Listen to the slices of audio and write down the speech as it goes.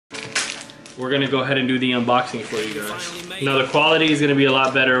we're gonna go ahead and do the unboxing for you guys. Now the quality is gonna be a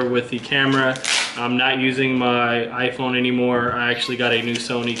lot better with the camera. I'm not using my iPhone anymore. I actually got a new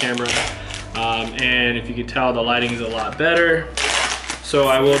Sony camera. And if you can tell, the lighting is a lot better. So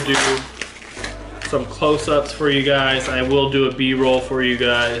I will do some close-ups for you guys. I will do a B-roll for you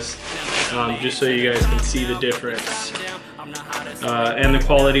guys, just so you guys can see the difference. And the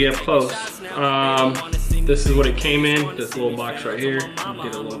quality up close. This is what it came in, this little box right here.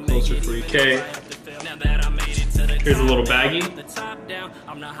 Get a little closer for you, K. Here's a little baggie.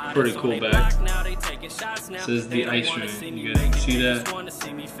 Pretty cool bag. This is the Ice Giant. You guys can see that.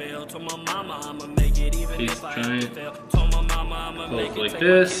 Case Giant. Close like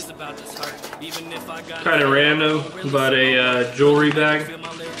this. Kind of random, but a jewelry bag.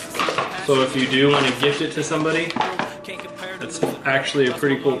 So if you do want to gift it to somebody, that's actually a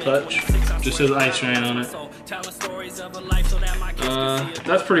pretty cool touch. Just says Ice Giant on it.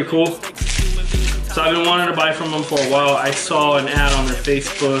 That's pretty cool. So I've been wanting to buy from them for a while. I saw an ad on their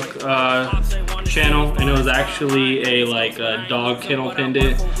Facebook channel, and it was actually a dog kennel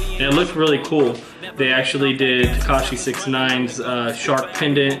pendant, and it looked really cool. They actually did Tekashi 6ix9ine's shark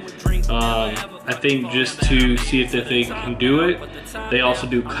pendant. I think just to see if they can do it. They also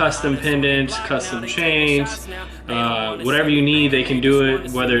do custom pendants, custom chains, whatever you need, they can do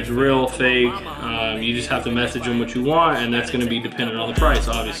it, whether it's real, fake. You just have to message them what you want, and that's going to be dependent on the price,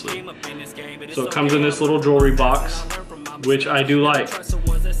 obviously. So it comes in this little jewelry box, which I do like.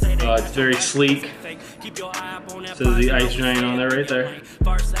 It's very sleek. It says the Ice Giant on there right there.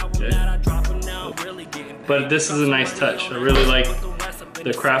 Okay. But this is a nice touch. I really like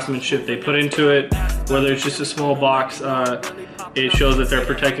the craftsmanship they put into it. Whether it's just a small box, it shows that they're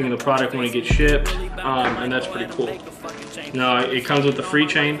protecting the product when it gets shipped, and that's pretty cool. Now it comes with the free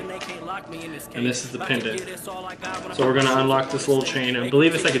chain, and this is the pendant. So we're gonna unlock this little chain. I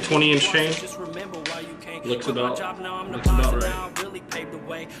believe it's like a 20-inch chain. Looks about right.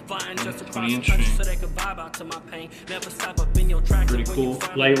 20-inch chain. Pretty cool.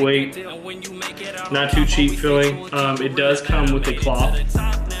 Lightweight. Not too cheap feeling. It does come with a cloth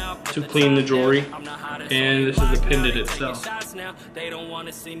to clean the jewelry. And this is the pendant itself.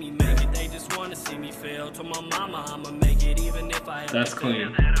 That's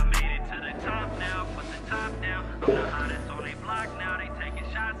clean.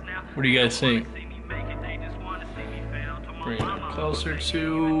 What do you guys think? Bring it closer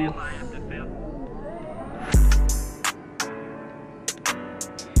to...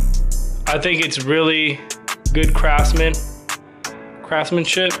 I think it's really good craftsmanship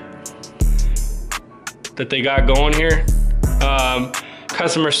that they got going here.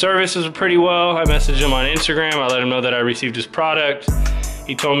 Customer service is pretty well. I messaged him on Instagram. I let him know that I received his product.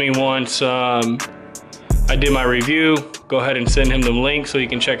 He told me once I did my review, go ahead and send him the link so he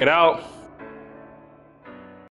can check it out.